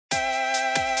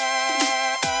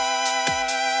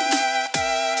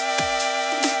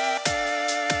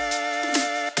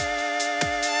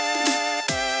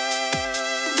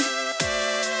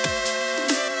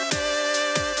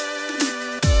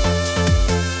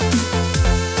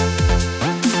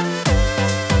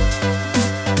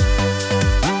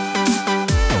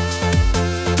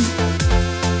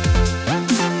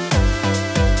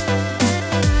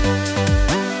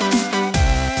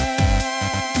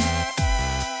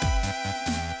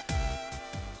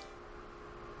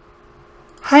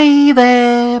Hey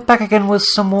there! Back again with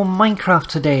some more Minecraft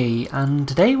today, and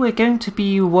today we're going to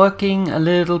be working a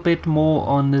little bit more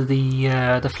on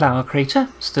the flower crater,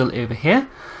 still over here,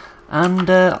 and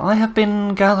I have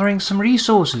been gathering some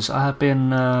resources. I have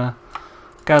been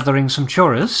gathering some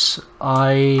chorus.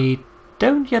 I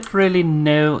don't yet really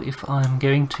know if I'm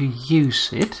going to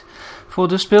use it for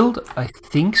this build. I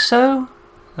think so,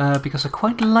 because I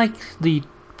quite like the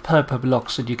purple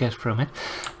blocks that you get from it.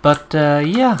 But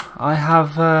yeah, I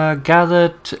have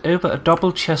gathered over a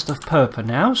double chest of purple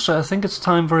now, so I think it's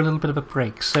time for a little bit of a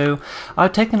break. So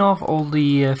I've taken off all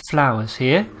the flowers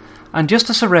here, and just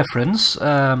as a reference,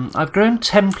 I've grown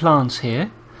 10 plants here,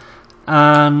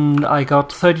 and I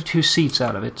got 32 seeds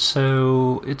out of it.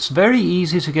 So it's very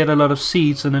easy to get a lot of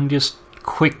seeds and then just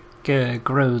quick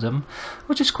grow them,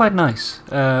 which is quite nice.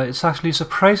 It's actually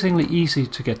surprisingly easy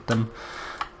to get them.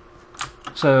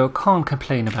 So can't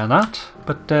complain about that,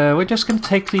 but we're just going to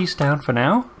take these down for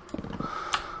now.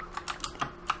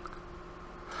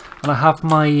 And I have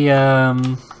my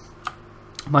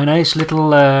my nice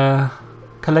little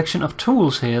collection of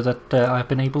tools here that I've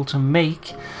been able to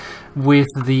make with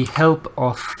the help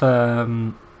of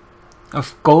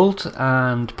Gold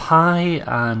and Pie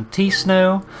and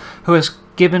T-Snow, who has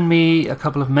given me a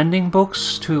couple of mending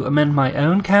books to amend my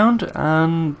own count,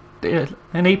 and it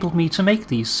enabled me to make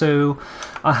these. So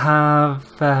I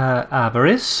have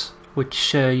Avarice,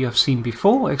 which you have seen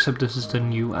before, except this is the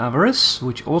new Avarice,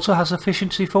 which also has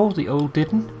efficiency 4, the old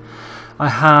didn't. I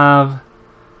have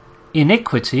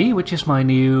Iniquity, which is my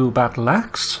new battle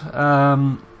axe,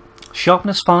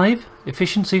 Sharpness 5,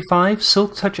 Efficiency 5,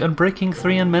 Silk Touch, Unbreaking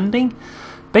 3 and Mending.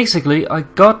 Basically, I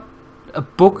got a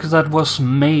book that was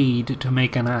made to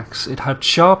make an axe. It had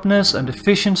Sharpness and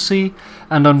Efficiency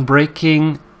and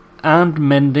Unbreaking and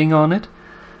Mending on it.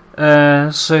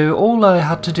 So all I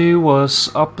had to do was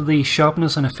up the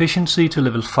Sharpness and Efficiency to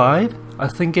level 5. I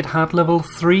think it had level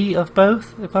 3 of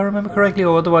both, if I remember correctly,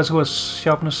 or otherwise it was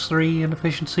Sharpness 3 and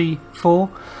Efficiency 4.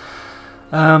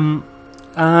 And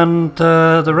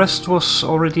the rest was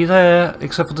already there,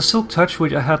 except for the Silk Touch,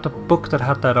 which I had a book that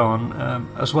had that on,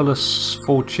 as well as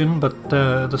Fortune, but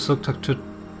the Silk Touch took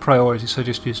priority, so I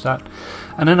just used that.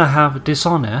 And then I have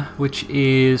Dishonor, which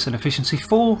is an Efficiency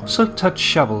 4 Silk Touch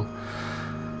shovel.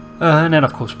 And then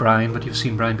of course Brian, but you've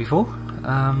seen Brian before.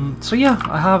 So yeah,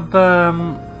 I have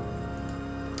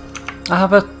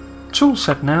a tool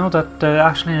set now that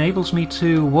actually enables me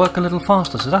to work a little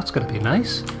faster, so that's going to be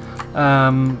nice.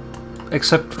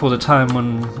 Except for the time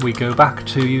when we go back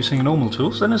to using normal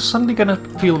tools, then it's suddenly going to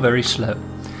feel very slow.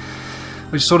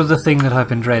 Which is sort of the thing that I've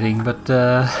been dreading, but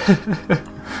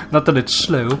not that it's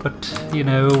slow, but you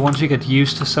know, once you get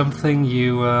used to something,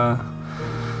 you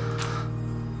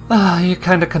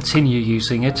kind of continue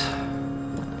using it.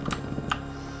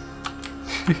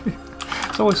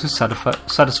 It's always so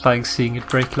satisfying seeing it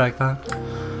break like that.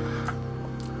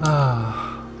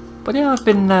 But yeah, I've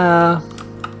been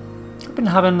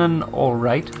having an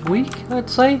alright week, I'd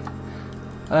say.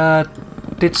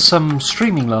 Did some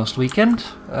streaming last weekend.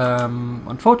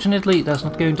 Unfortunately, there's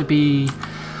not going to be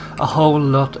a whole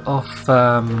lot of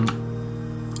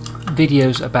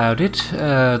videos about it.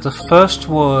 The first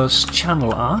was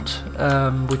channel art,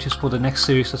 which is for the next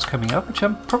series that's coming up, which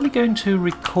I'm probably going to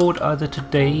record either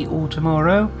today or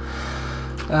tomorrow.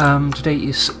 Today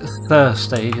is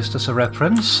Thursday, just as a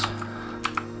reference.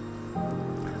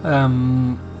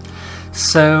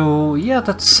 So yeah,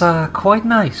 that's quite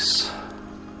nice.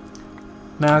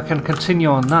 Now I can continue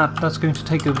on that. That's going to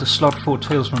take over the slot for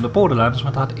Tales from the Borderlands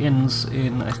when that ends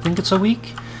in, I think it's a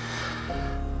week.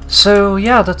 So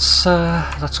yeah,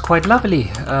 that's quite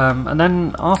lovely. And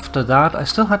then after that, I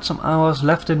still had some hours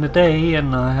left in the day,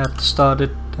 and I had started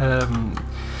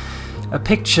a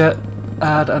picture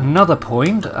at another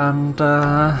point, and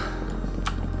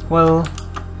well,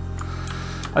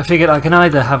 I figured I can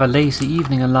either have a lazy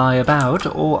evening and lie about,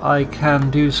 or I can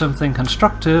do something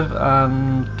constructive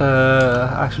and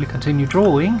actually continue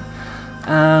drawing.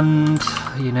 And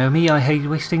you know me, I hate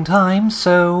wasting time,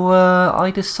 so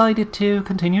I decided to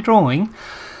continue drawing.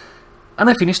 And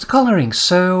I finished the colouring,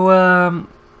 so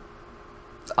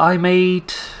I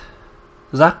made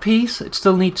that piece. It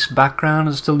still needs background,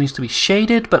 it still needs to be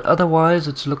shaded, but otherwise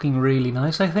it's looking really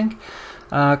nice, I think.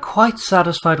 Quite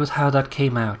satisfied with how that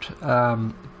came out.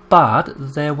 But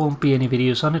there won't be any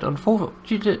videos on it,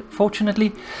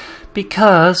 unfortunately,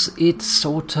 because it's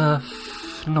sort of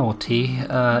naughty.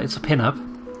 It's a pin-up,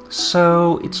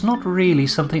 so it's not really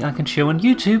something I can show on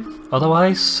YouTube,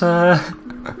 otherwise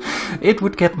it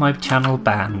would get my channel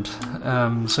banned.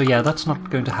 So yeah, that's not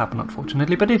going to happen,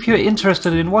 unfortunately. But if you're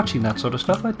interested in watching that sort of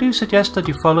stuff, I do suggest that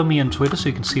you follow me on Twitter so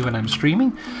you can see when I'm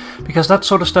streaming, because that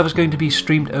sort of stuff is going to be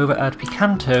streamed over at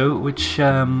Picanto, which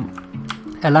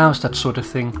allows that sort of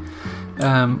thing.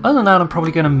 Other than that, I'm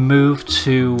probably going to move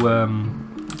to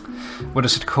what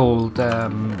is it called?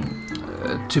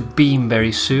 To Beam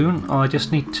very soon. I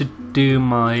just need to do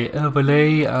my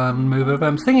overlay and move over.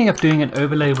 I'm thinking of doing an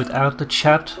overlay without the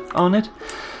chat on it,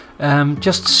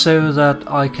 just so that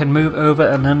I can move over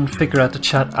and then figure out the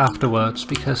chat afterwards,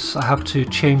 because I have to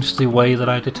change the way that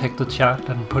I detect the chat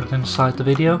and put it inside the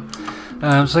video.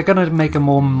 So I'm going to make a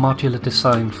more modular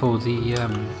design for the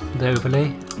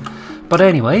overlay. But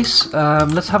anyways,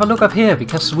 let's have a look up here,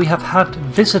 because we have had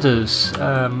visitors.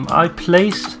 I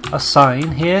placed a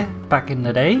sign here back in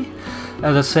the day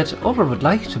that said, "Over would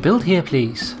like to build here,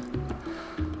 please."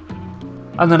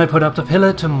 And then I put up the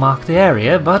pillar to mark the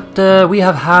area, but we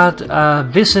have had a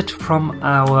visit from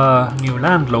our new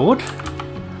landlord.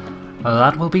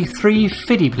 That will be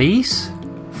 350, please,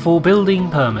 for building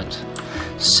permit.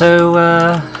 So,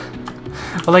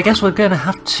 well, I guess we're going to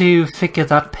have to figure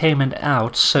that payment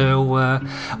out, so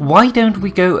why don't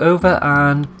we go over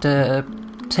and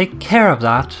take care of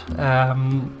that,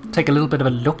 take a little bit of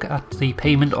a look at the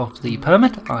payment of the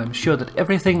permit. I'm sure that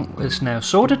everything is now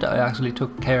sorted. I actually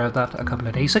took care of that a couple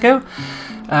of days ago.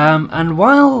 And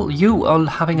while you are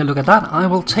having a look at that, I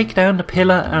will take down the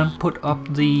pillar and put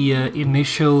up the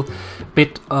initial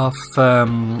bit of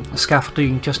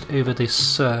scaffolding just over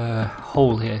this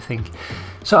hole here, I think.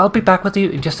 So I'll be back with you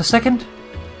in just a second,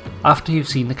 after you've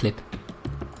seen the clip.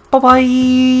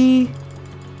 Bye-bye!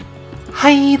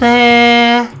 Hi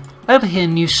there! Over here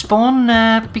in New Spawn,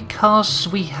 because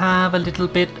we have a little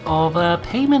bit of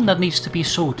payment that needs to be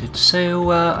sorted, so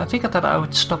I figured that I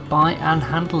would stop by and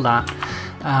handle that.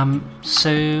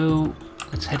 So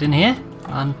let's head in here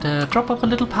and drop off a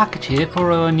little package here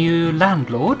for our new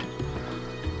landlord.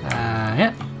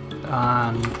 Yeah,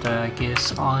 and I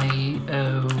guess I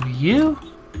owe you.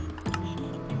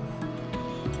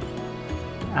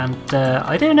 And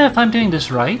I don't know if I'm doing this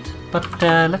right, but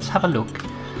let's have a look.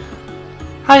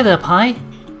 Hi there, Pi.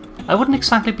 I wouldn't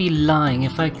exactly be lying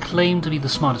if I claimed to be the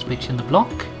smartest bitch in the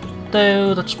block,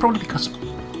 though that's probably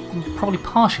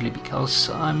partially because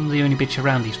I'm the only bitch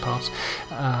around these parts.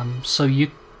 So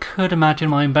you could imagine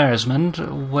my embarrassment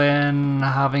when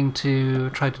having to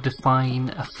try to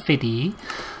define a fiddy.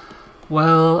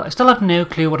 Well, I still have no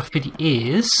clue what a fiddy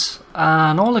is,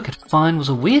 and all I could find was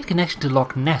a weird connection to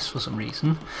Loch Ness for some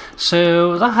reason.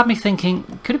 So that had me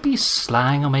thinking, could it be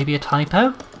slang or maybe a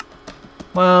typo?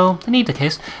 Well, in either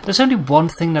case, there's only one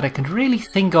thing that I can really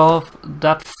think of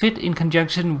that fit in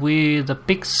conjunction with a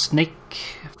big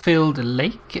snake-filled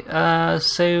lake.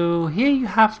 So here you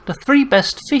have the 3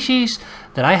 best fishies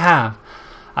that I have.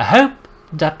 I hope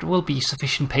that will be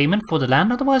sufficient payment for the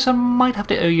land, otherwise I might have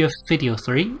to owe you a video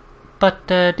 3. But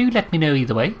do let me know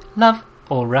either way. Love,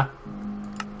 Aura.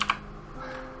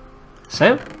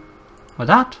 So, with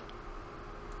that,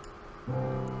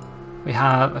 we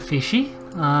have a fishy,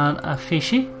 and a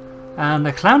fishy, and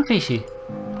a clownfishy.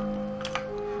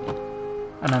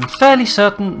 And I'm fairly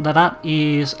certain that that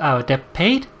is our debt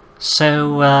paid.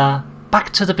 So,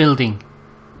 back to the building.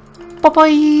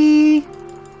 Bye-bye!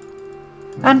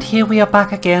 And here we are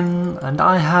back again, and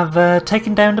I have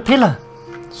taken down the pillar.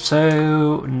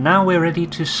 So now we're ready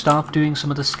to start doing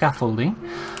some of the scaffolding,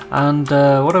 and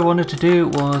what I wanted to do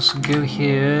was go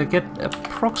here, get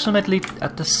approximately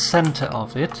at the center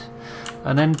of it,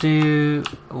 and then do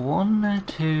 1,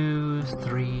 2,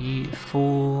 3,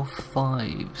 4,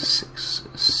 5, 6,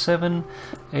 7,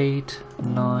 8,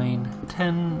 9,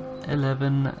 10,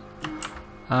 11,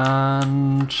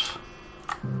 and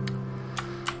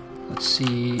let's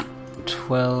see,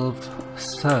 12,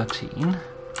 13.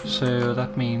 So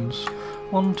that means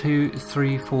 1, 2,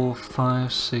 3, 4,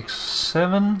 5, 6,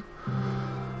 7.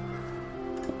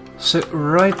 So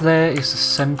right there is the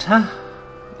center,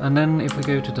 and then if we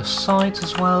go to the sides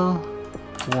as well,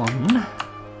 1,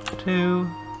 2,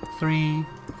 3,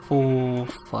 4,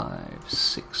 5,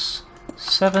 6,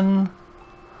 7,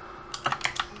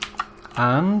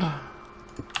 and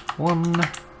 1,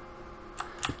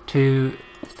 2,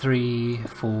 3,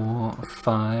 4,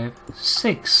 5,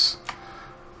 6.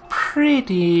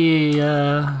 Pretty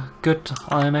good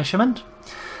eye measurement.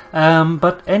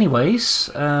 But anyways,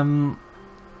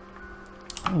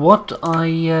 what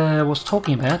I was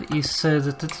talking about is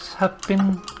that it has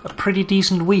been a pretty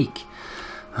decent week.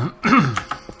 Now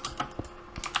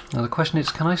the question is,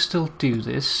 can I still do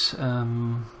this?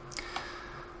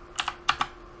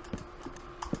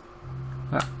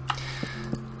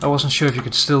 I wasn't sure if you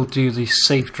could still do the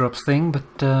safe drop thing, but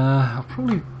I'll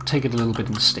probably take it a little bit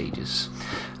in stages.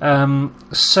 Yeah,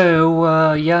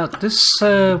 this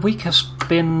week has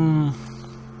been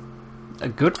a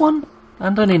good one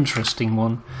and an interesting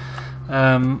one.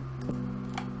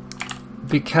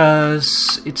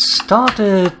 Because it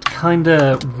started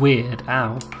kinda weird.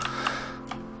 Ow.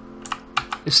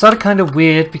 It started kind of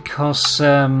weird because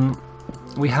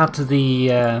we had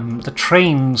the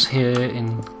trains here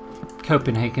in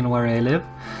Copenhagen, where I live.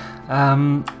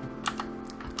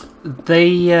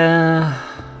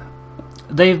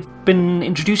 They've been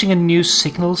introducing a new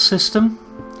signal system,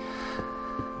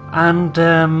 and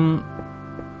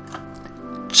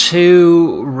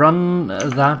to run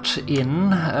that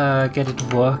in, get it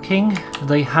working,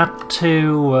 they had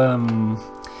to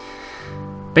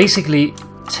basically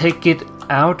take it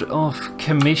out of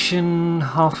commission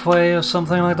halfway or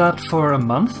something like that for a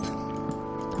month,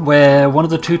 where one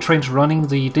of the two trains running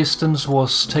the distance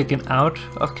was taken out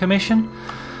of commission,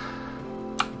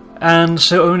 and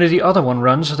so only the other one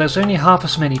runs, so there's only half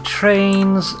as many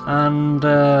trains, and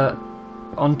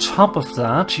on top of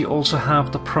that you also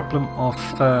have the problem of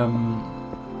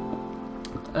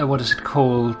what is it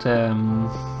called,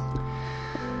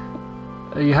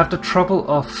 you have the trouble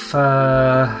of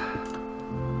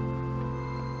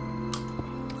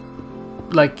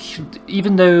like,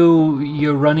 even though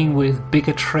you're running with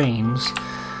bigger trains,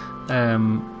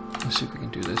 let's see if we can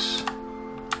do this.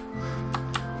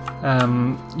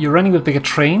 You're running with bigger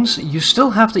trains, you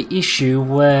still have the issue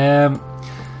where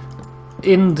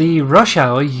in the rush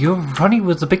hour you're running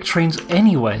with the big trains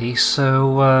anyway,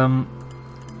 so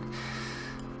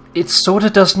it sort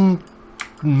of doesn't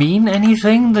mean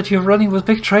anything that you're running with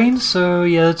big trains, so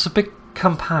yeah, it's a bit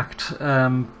compact,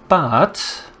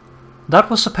 but that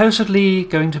was supposedly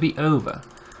going to be over.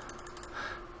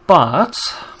 But,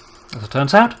 as it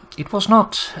turns out, it was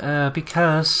not,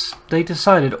 because they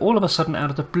decided all of a sudden out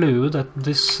of the blue that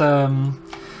this, what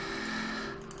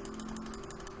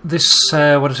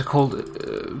is it called,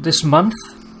 this month,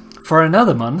 for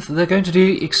another month, they're going to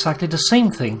do exactly the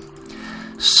same thing.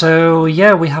 So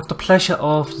yeah, we have the pleasure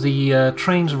of the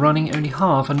trains running only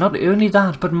half, and not only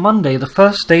that, but Monday, the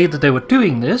first day that they were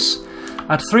doing this,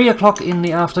 at 3 o'clock in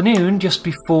the afternoon, just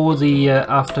before the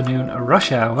afternoon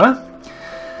rush hour,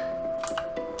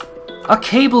 a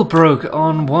cable broke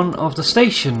on one of the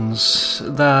stations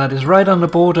that is right on the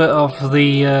border of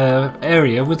the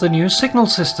area with the new signal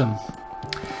system.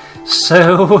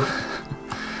 So,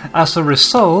 as a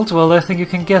result, well, I think you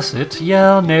can guess it,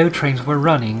 yeah, no trains were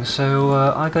running. So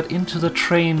I got into the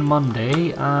train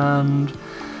Monday and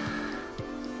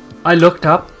I looked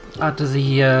up at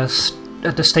the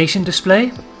station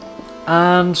display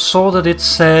and saw that it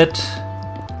said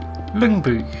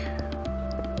Lyngby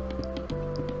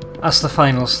as the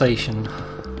final station.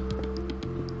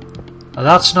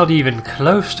 That's not even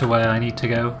close to where I need to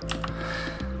go.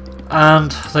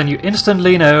 And then you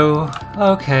instantly know,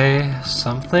 okay,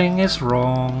 something is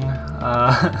wrong.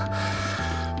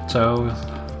 So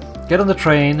get on the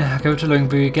train, go to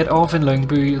Lyngby, get off in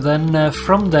Lyngby, then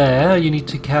from there you need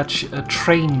to catch a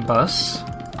train bus.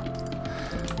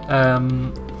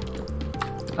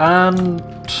 And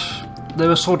there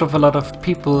was sort of a lot of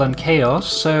people and chaos,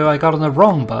 so I got on the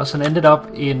wrong bus and ended up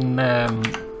in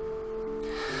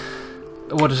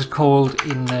what is it called,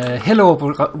 in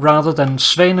Hellerup rather than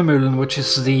Svanemøllen, which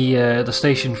is the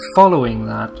station following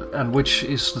that, and which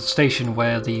is the station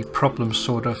where the problem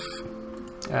sort of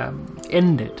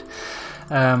ended.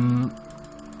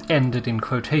 Ended in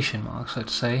quotation marks, I'd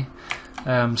say.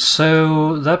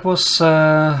 So that was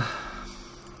a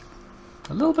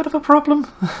little bit of a problem.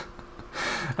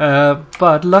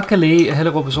 But luckily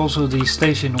Hellerup is also the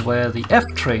station where the F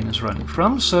train is running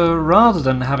from, so rather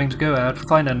than having to go out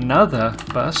find another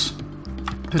bus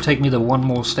to take me to one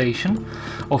more station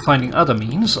or finding other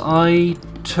means, I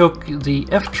took the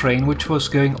F train, which was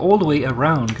going all the way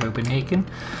around Copenhagen,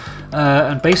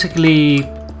 and basically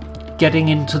getting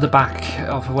into the back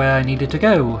of where I needed to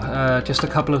go, just a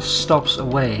couple of stops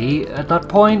away. At that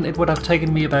point it would have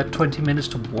taken me about 20 minutes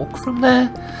to walk from there,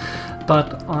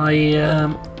 but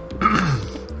I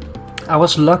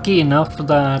was lucky enough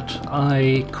that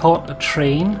I caught a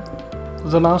train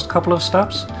the last couple of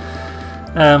stops,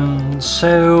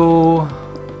 so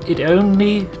it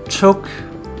only took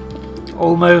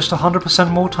almost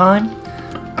 100% more time.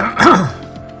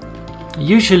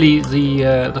 Usually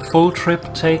the full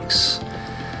trip takes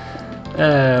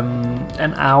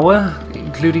an hour,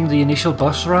 including the initial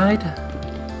bus ride,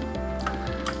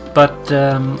 but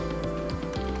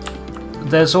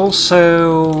there's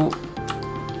also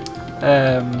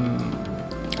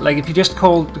like if you just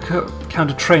count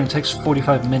a train, it takes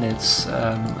 45 minutes.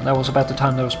 That was about the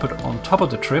time that was put on top of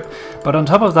the trip. But on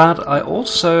top of that, I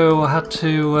also had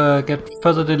to get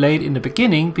further delayed in the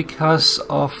beginning because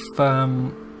of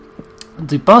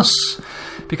the bus.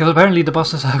 Because apparently the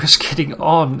buses I was getting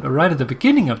on right at the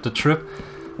beginning of the trip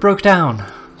broke down.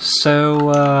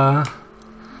 So,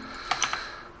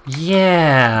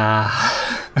 yeah.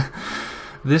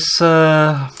 This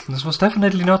was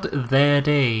definitely not their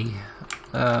day.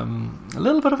 A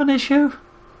little bit of an issue,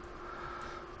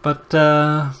 but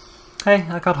hey,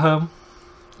 I got home,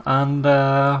 and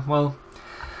well,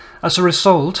 as a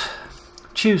result,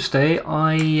 Tuesday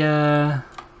I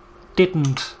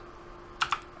didn't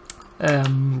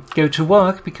go to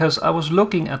work because I was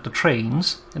looking at the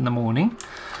trains in the morning,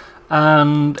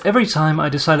 and every time I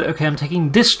decided, okay, I'm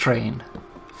taking this train,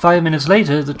 5 minutes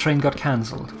later the train got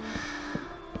cancelled.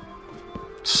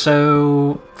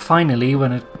 So finally,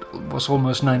 when it was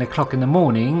almost 9 o'clock in the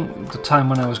morning, the time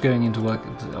when I was going into work,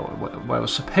 where I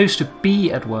was supposed to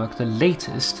be at work the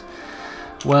latest,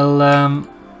 well,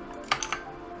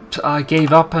 I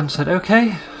gave up and said,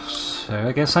 okay, so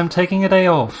I guess I'm taking a day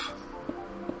off.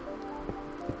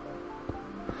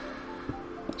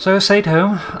 So I stayed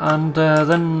home, and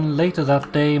then later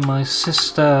that day my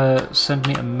sister sent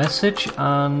me a message,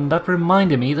 and that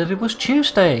reminded me that it was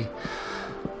Tuesday.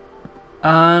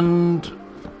 And,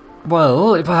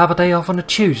 well, if I have a day off on a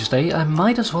Tuesday, I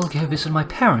might as well go visit my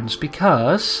parents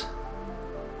because...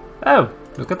 Oh,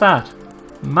 look at that.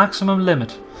 Maximum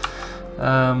limit.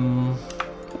 So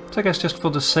I guess just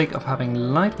for the sake of having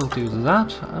light, we'll do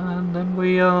that. And then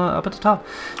we are up at the top.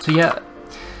 So yeah,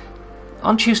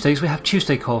 on Tuesdays we have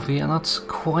Tuesday coffee, and that's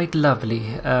quite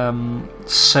lovely.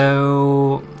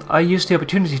 So I used the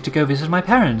opportunity to go visit my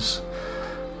parents.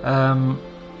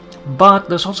 But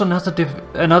there's also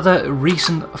another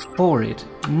reason for it.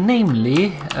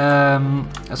 Namely,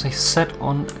 as I said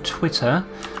on Twitter,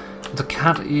 the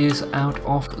cat is out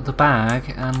of the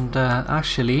bag, and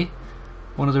actually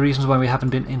one of the reasons why we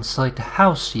haven't been inside the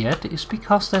house yet is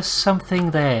because there's something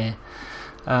there.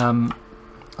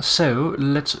 So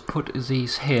let's put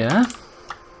these here,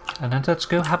 and then let's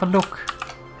go have a look.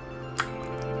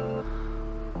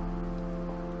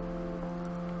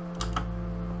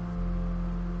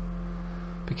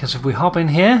 Because if we hop in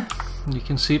here, you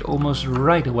can see it almost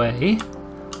right away.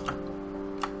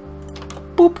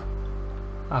 Boop!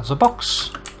 As a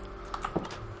box.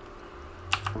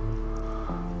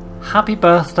 Happy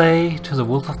birthday to the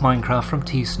Wolf of Minecraft from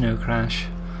Snow Crash.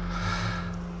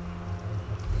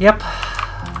 Yep.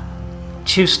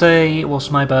 Tuesday was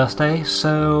my birthday,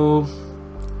 so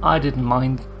I didn't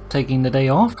mind taking the day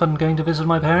off and going to visit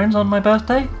my parents on my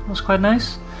birthday. It was quite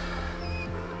nice.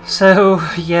 So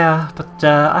yeah, but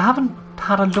I haven't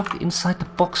had a look inside the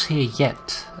box here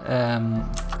yet.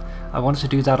 I wanted to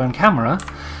do that on camera,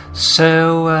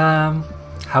 so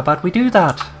how about we do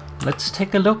that? Let's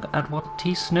take a look at what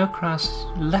Snow Crash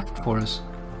left for us.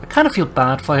 I kind of feel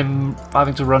bad for him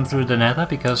having to run through the nether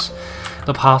because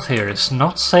the path here is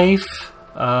not safe.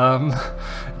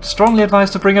 Strongly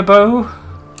advised to bring a bow,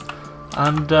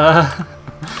 and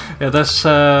yeah, there's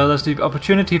the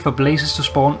opportunity for blazes to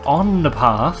spawn on the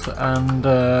path, and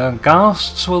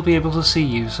ghasts will be able to see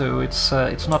you, so it's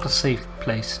not a safe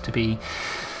place to be.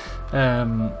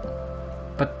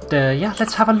 But yeah,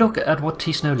 let's have a look at what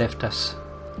Snow left us.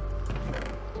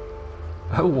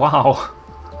 Oh wow!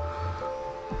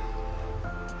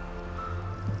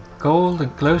 Gold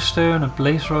and glowstone and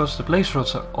blaze rods. The blaze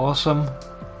rods are awesome.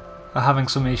 I'm having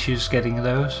some issues getting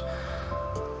those.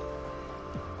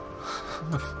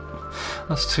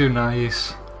 That's too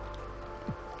nice.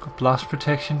 A blast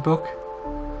protection book.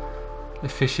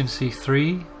 Efficiency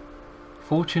 3.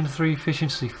 Fortune 3,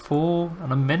 efficiency 4.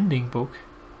 And a mending book.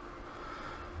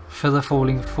 Feather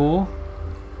falling 4.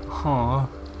 Huh.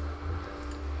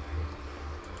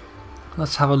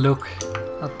 Let's have a look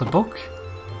at the book.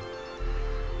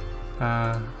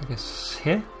 I guess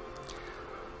here.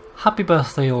 Happy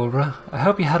birthday, Aura. I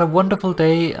hope you had a wonderful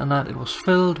day and that it was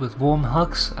filled with warm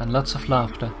hugs and lots of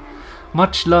laughter.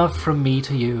 Much love from me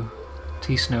to you,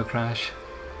 Snow Crash.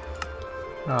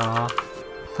 Ah,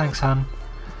 thanks, Han.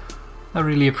 I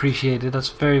really appreciate it. That's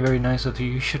very, very nice of you.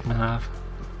 You shouldn't have.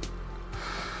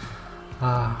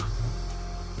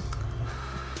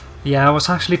 Yeah, I was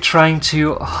actually trying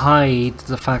to hide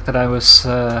the fact that I was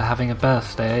having a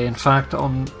birthday. In fact,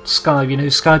 on Skype, you know,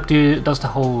 Skype does the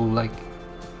whole like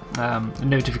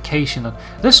notification that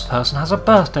this person has a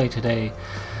birthday today,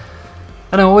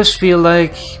 and I always feel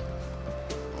like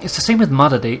it's the same with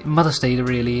Mother's Day.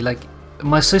 Really, like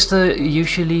my sister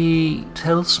usually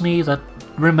tells me that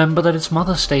remember that it's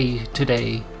Mother's Day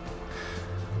today,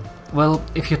 well,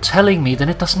 if you're telling me, then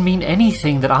it doesn't mean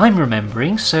anything that I'm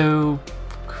remembering, so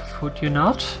could you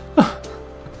not?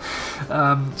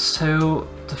 So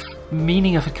the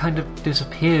meaning of it kind of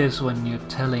disappears when you're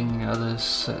telling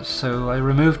others. So I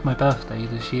removed my birthday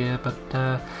this year, but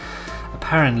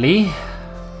apparently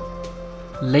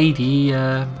Lady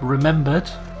remembered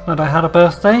that I had a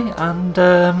birthday, and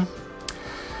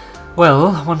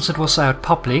well, once it was out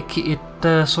public, it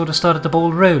sort of started the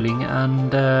ball rolling,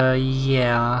 and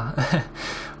yeah,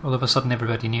 all of a sudden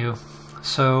everybody knew.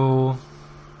 So,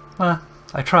 I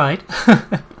tried.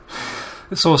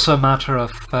 It's also a matter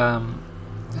of,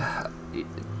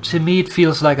 to me it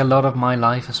feels like a lot of my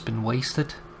life has been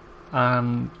wasted,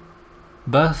 and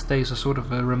birthdays are sort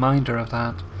of a reminder of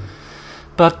that.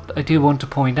 But I do want to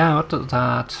point out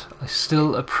that I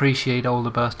still appreciate all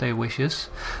the birthday wishes,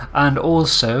 and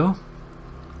also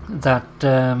that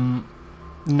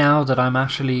now that I'm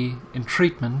actually in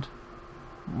treatment,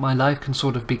 my life can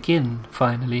sort of begin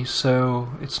finally, so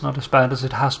it's not as bad as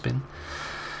it has been.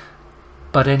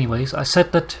 But anyways, I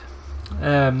said that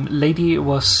Lady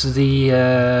was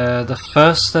the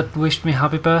first that wished me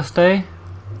happy birthday.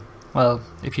 Well,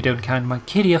 if you don't count my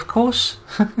kitty, of course.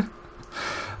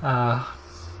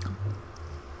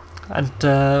 And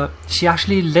she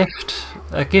actually left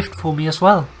a gift for me as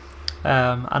well,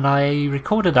 and I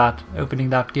recorded that, opening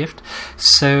that gift.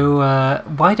 So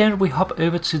why don't we hop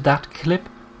over to that clip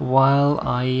while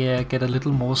I get a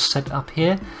little more set up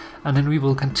here, and then we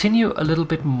will continue a little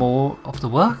bit more of the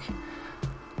work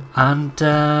and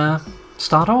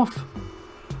start off.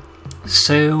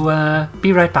 So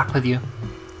be right back with you.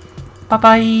 Bye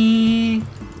bye.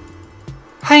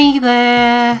 Hey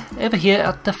there! Over here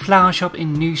at the flower shop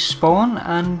in New Spawn,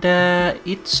 and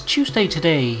it's Tuesday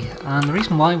today, and the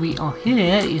reason why we are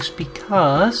here is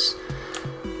because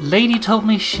Lady told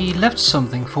me she left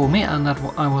something for me and that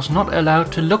I was not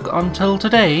allowed to look until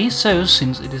today, so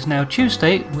since it is now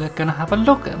Tuesday, we're gonna have a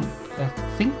look, and I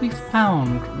think we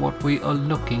found what we are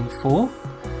looking for.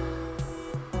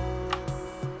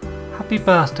 Happy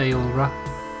birthday, Ulra.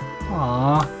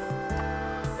 Aww.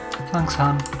 Thanks,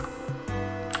 Han.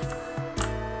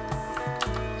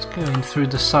 Going through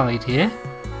the side here.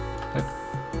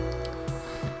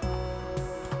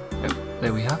 Oh,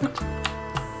 there we have it.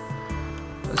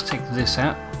 Let's take this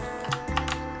out.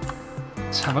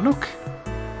 Let's have a look.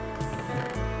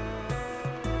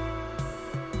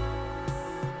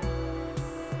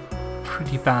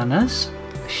 Pretty banners,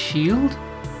 a shield,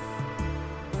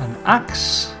 an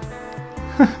axe.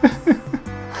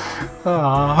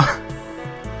 Ah.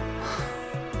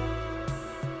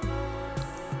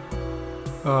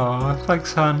 Oh,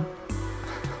 thanks, Han.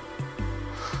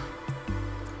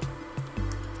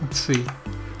 Let's see.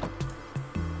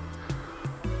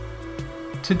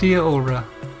 To dear Aura,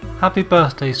 happy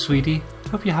birthday, sweetie.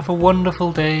 Hope you have a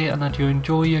wonderful day and that you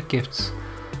enjoy your gifts.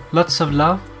 Lots of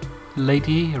love,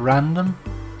 Lady Random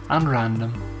and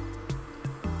Random.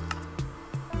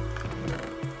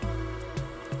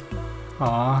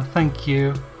 Aw, thank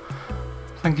you.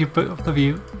 Thank you both of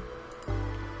you.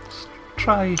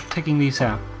 Try taking these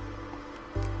out.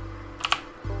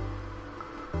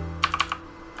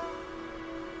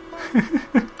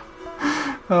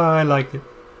 Oh, I like it.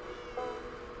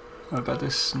 What about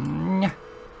this?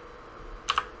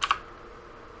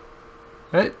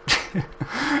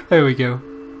 There we go.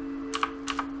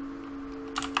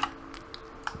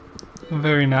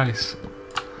 Very nice.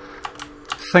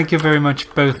 Thank you very much,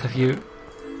 both of you.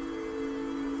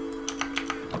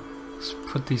 Let's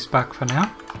put these back for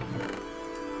now.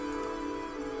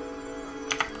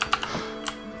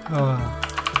 Oh,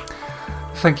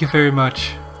 thank you very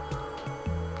much.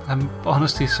 I'm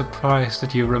honestly surprised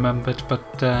that you remembered,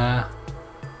 but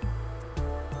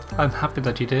I'm happy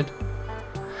that you did.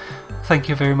 Thank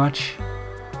you very much.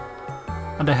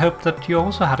 And I hope that you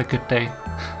also had a good day.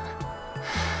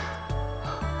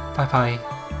 Bye bye.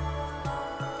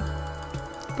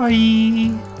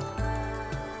 Bye.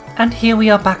 And here we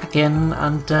are back again,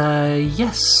 and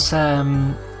yes,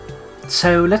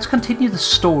 so let's continue the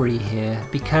story here,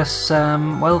 because,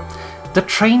 well, the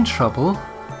train trouble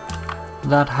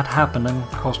that had happened and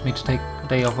caused me to take a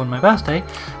day off on my birthday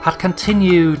had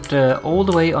continued all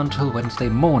the way until Wednesday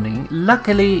morning,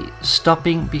 luckily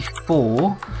stopping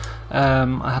before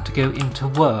I had to go into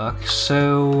work,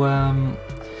 so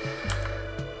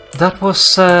that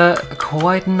was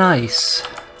quite nice.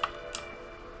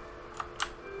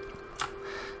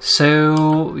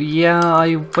 So yeah,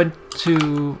 I went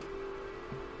to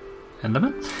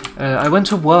I went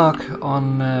to work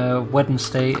on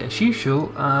Wednesday as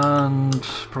usual, and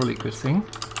probably a good thing.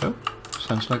 Oh,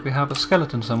 sounds like we have a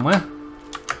skeleton somewhere.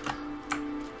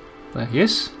 There he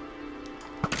is.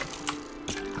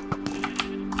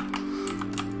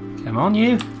 Come on,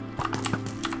 you.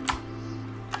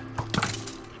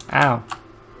 Ow.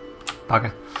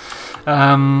 Bugger.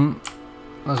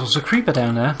 There's also a creeper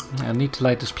down there. I need to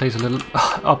light this place a little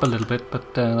up a little bit,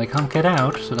 but I can't get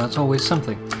out, so that's always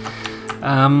something.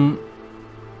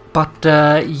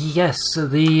 Yes,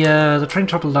 the train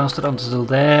trouble lasted until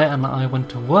there, and I went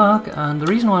to work. And the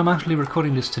reason why I'm actually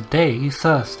recording this today,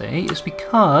 Thursday, is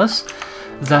because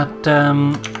that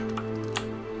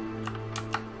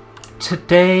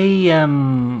today,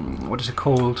 what is it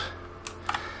called?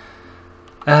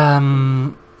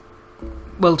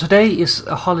 Well, today is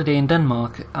a holiday in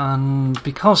Denmark, and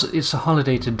because it's a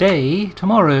holiday today,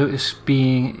 tomorrow is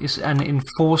an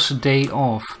enforced day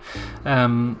off.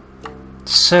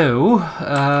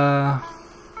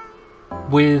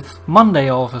 With Monday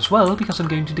off as well, because I'm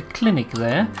going to the clinic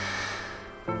there,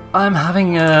 I'm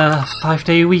having a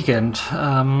 5-day weekend.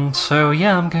 So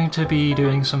yeah, I'm going to be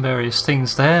doing some various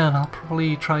things there, and I'll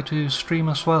probably try to stream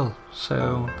as well.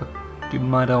 So, but you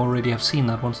might already have seen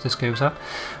that once this goes up.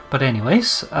 But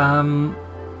anyways, yeah,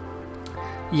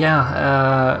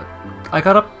 I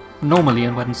got up normally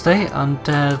on Wednesday, and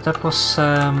that was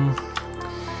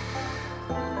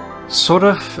sort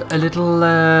of a little.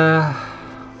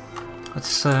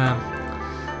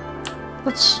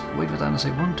 Let's wait for that and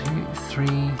say 1, 2,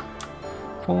 3,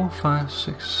 4, 5,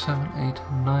 6, 7, 8,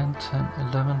 9, 10,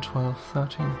 11, 12,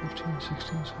 13, 15,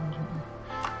 16, 17.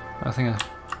 I think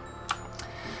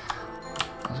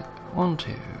 1,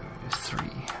 2,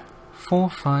 3, 4,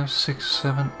 5, 6,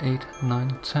 7, 8,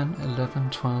 9, 10, 11,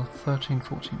 12, 13,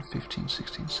 14, 15,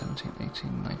 16, 17,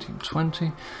 18, 19,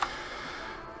 20.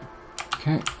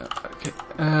 Okay, okay.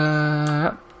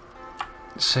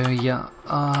 So yeah,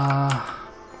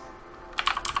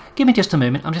 give me just a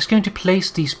moment. I'm just going to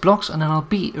place these blocks, and then I'll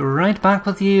be right back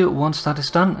with you once that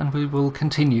is done, and we will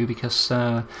continue, because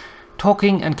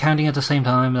talking and counting at the same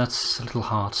time, that's a little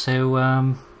hard. So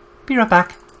be right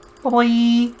back.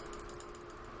 Bye-bye.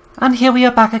 And here we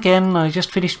are back again. I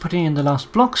just finished putting in the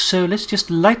last blocks, so let's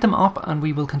just light them up and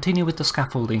we will continue with the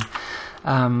scaffolding.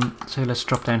 So let's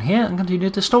drop down here and continue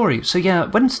the story. So yeah,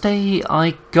 Wednesday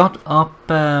I got up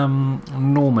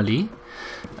normally,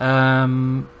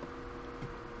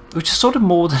 which is sort of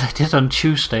more than I did on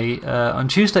Tuesday. On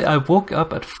Tuesday I woke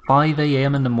up at 5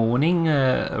 AM in the morning,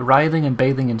 writhing and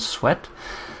bathing in sweat.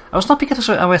 I was not because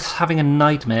I was having a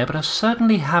nightmare, but I was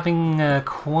certainly having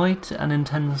quite an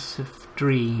intensive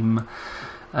dream.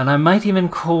 And I might even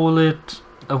call it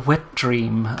a wet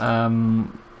dream.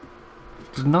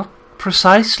 Not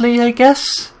precisely, I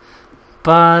guess,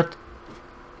 but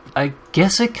I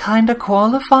guess it kind of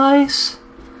qualifies.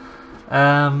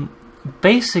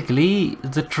 Basically,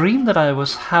 the dream that I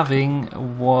was having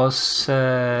was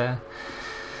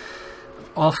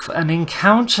of an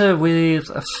encounter with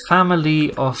a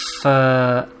family of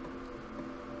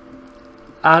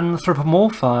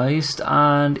anthropomorphized,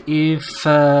 and if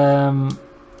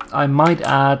I might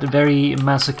add, very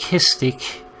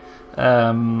masochistic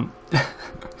rats.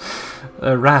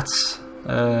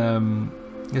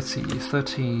 Let's see,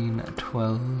 13,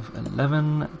 12,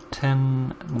 11,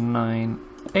 10, 9,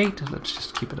 8. Let's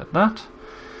just keep it at that.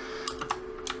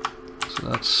 So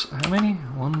that's how many?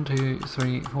 1, 2,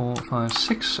 3, 4, 5,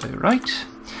 6. Right.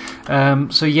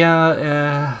 So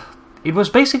yeah, it was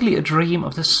basically a dream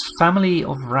of this family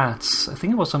of rats. I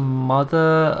think it was a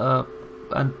mother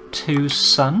and 2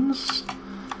 sons,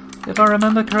 if I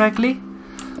remember correctly.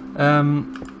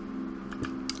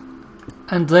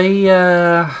 And they,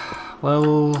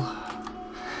 well,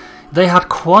 they had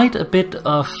quite a bit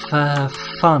of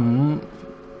fun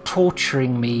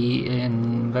torturing me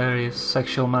in various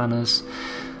sexual manners.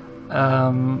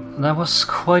 That was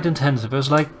quite intensive. It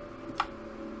was like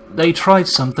they tried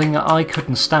something, I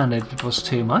couldn't stand it, it was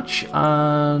too much,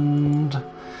 and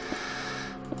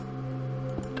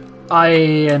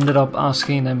I ended up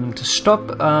asking them to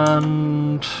stop,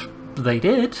 and they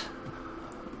did.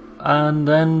 And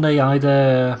then they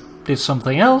either did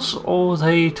something else, or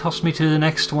they tossed me to the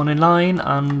next one in line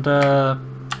and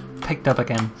picked up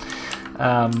again.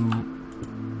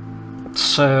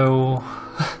 So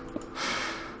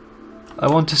I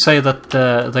want to say that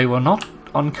they were not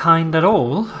unkind at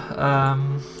all.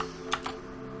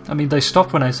 I mean, they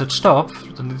stopped when I said stop,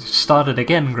 and it started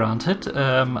again, granted,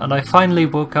 and I finally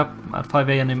woke up at 5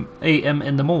 AM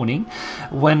in the morning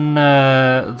when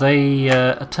they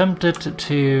attempted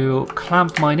to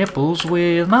clamp my nipples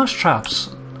with mouse traps.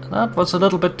 That was a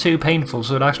little bit too painful,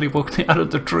 so it actually woke me out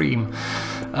of the dream.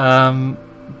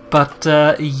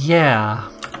 Yeah.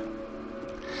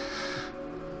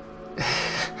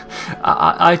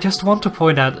 I just want to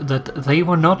point out that they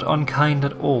were not unkind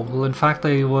at all. In fact,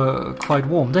 they were quite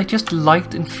warm. They just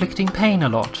liked inflicting pain a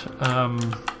lot.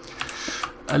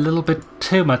 A little bit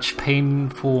too much pain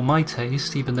for my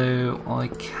taste, even though I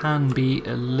can be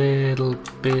a little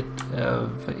bit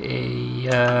of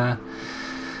a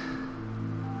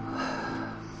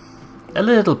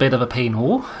pain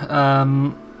whore.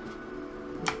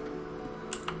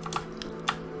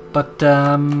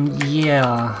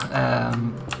 Yeah,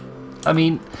 I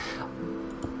mean,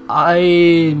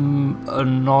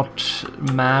 I'm not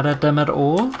mad at them at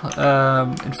all.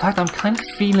 In fact, I'm kind of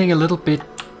feeling a little bit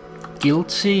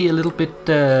guilty, a little bit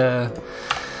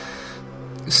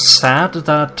sad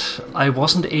that I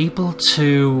wasn't able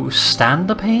to stand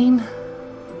the pain,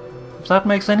 if that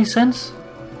makes any sense.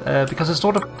 Because it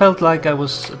sort of felt like I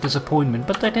was a disappointment,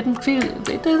 but they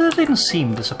didn't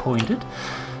seem disappointed.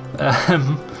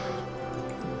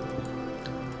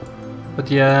 But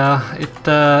yeah,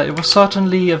 it was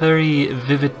certainly a very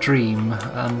vivid dream,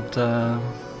 and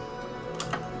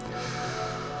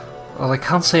well, I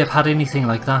can't say I've had anything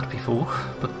like that before,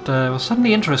 but it was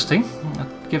certainly interesting.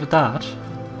 I'd give it that.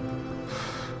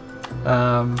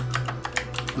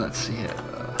 Let's see here.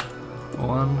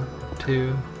 1,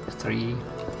 2, 3,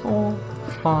 4,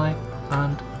 5,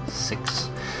 and 6.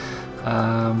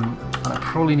 I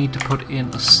probably need to put in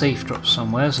a safe drop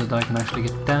somewhere so that I can actually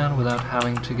get down without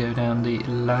having to go down the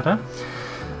ladder.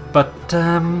 But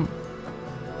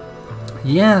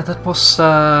yeah, that was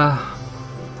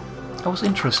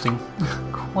interesting.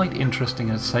 Quite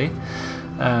interesting, I'd say.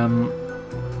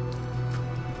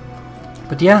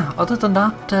 But yeah, other than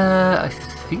that, I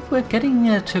think we're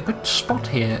getting to a good spot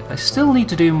here. I still need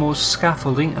to do more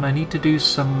scaffolding, and I need to do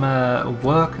some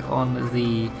work on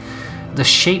the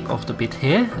shape of the bit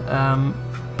here,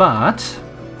 but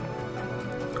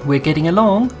we're getting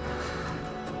along,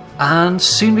 and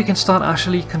soon we can start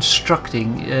actually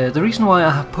constructing. The reason why I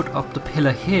have put up the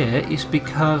pillar here is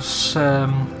because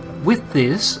with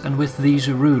this and with these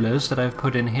rulers that I've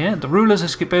put in here, the rulers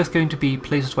is both going to be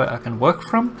places where I can work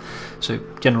from, so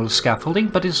general scaffolding,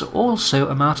 but it's also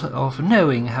a matter of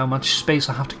knowing how much space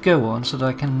I have to go on so that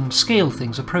I can scale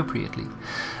things appropriately.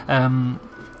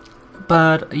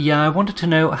 But yeah, I wanted to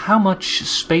know how much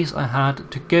space I had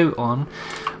to go on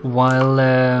while,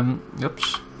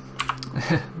 oops,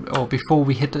 or before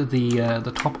we hit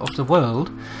the top of the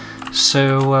world.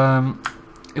 So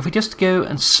if we just go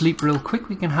and sleep real quick,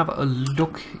 we can have a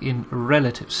look in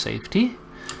relative safety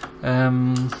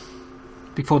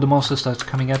before the monster starts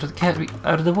coming out of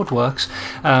the woodworks.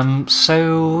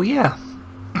 So yeah.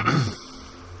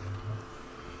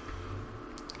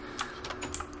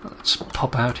 Let's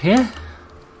pop out here,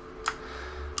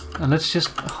 and let's just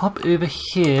hop over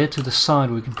here to the side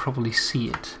where we can probably see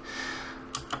it.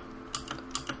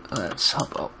 Let's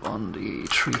hop up on the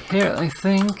tree here, I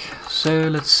think. So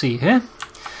let's see here.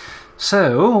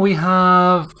 So we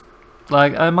have,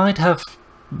 like, I might have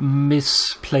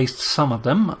misplaced some of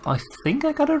them. I think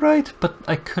I got it right, but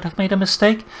I could have made a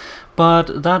mistake.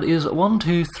 But that is 1,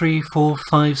 2, 3, 4,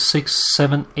 5, 6,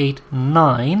 7, 8,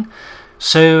 9.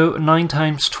 So 9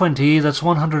 times 20, that's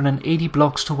 180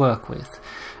 blocks to work with.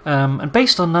 And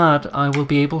based on that, I will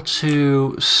be able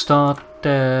to start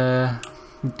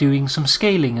doing some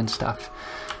scaling and stuff.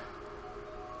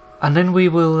 And then we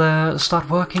will start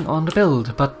working on the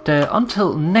build. But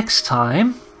until next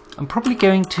time, I'm probably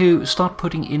going to start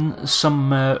putting in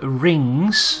some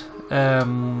rings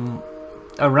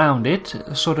around it,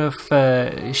 sort of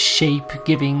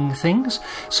shape-giving things,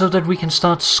 so that we can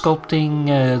start sculpting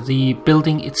the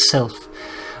building itself.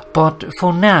 But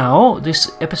for now,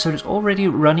 this episode is already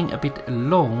running a bit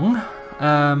long,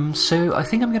 so I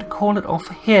think I'm going to call it off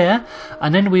here,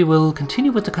 and then we will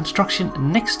continue with the construction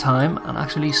next time and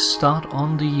actually start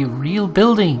on the real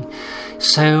building.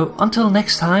 So until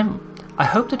next time, I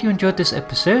hope that you enjoyed this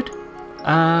episode,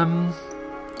 and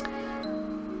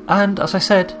as I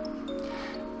said,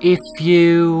 if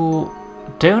you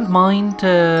don't mind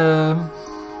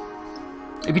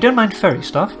furry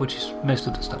stuff, which is most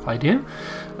of the stuff I do,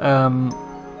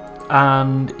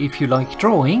 and if you like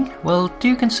drawing, well,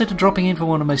 do consider dropping in for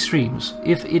one of my streams.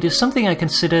 If it is something I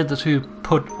consider to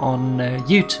put on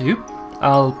YouTube,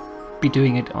 I'll be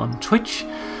doing it on Twitch,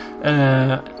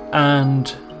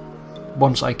 and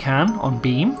once I can on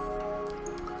Beam.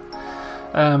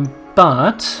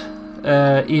 But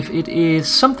if it is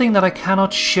something that I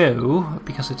cannot show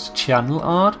because it's channel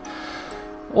art,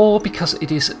 or because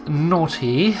it is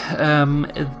naughty,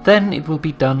 then it will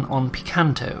be done on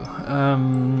Picanto.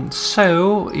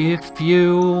 So if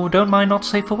you don't mind not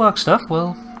safe for work stuff,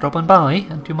 well, drop on by,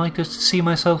 and you might just see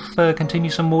myself continue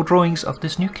some more drawings of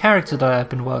this new character that I've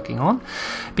been working on.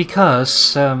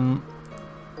 Because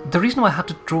the reason why I had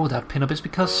to draw that pinup is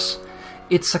because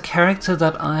it's a character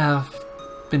that I have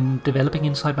been developing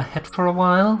inside my head for a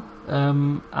while,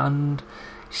 and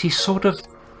she's sort of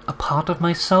a part of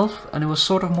myself, and it was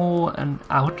sort of more an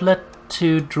outlet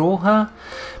to draw her,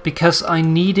 because I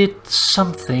needed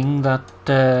something that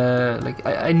like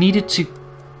I needed to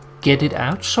get it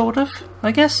out, sort of,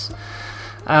 I guess.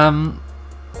 And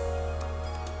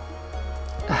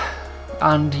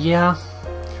yeah,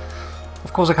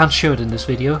 of course I can't show it in this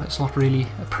video, it's not really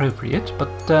appropriate,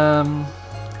 but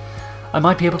I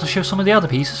might be able to show some of the other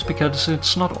pieces, because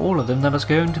it's not all of them that is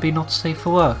going to be not safe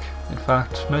for work. In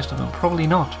fact, most of them probably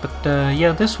not, but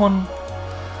yeah, this one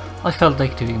I felt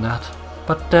like doing that.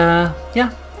 But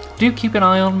yeah, do keep an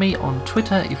eye on me on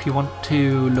Twitter if you want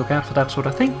to look out for that sort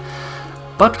of thing.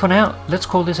 But for now, let's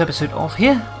call this episode off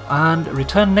here and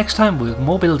return next time with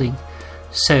more building.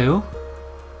 So,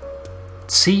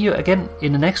 see you again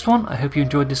in the next one. I hope you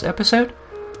enjoyed this episode.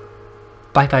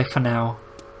 Bye bye for now.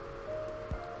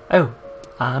 Oh,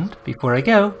 and before I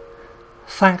go,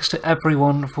 thanks to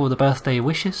everyone for the birthday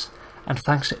wishes, and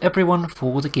thanks to everyone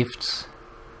for the gifts.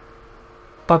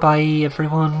 Bye bye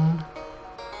everyone.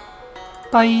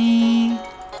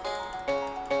 Bye!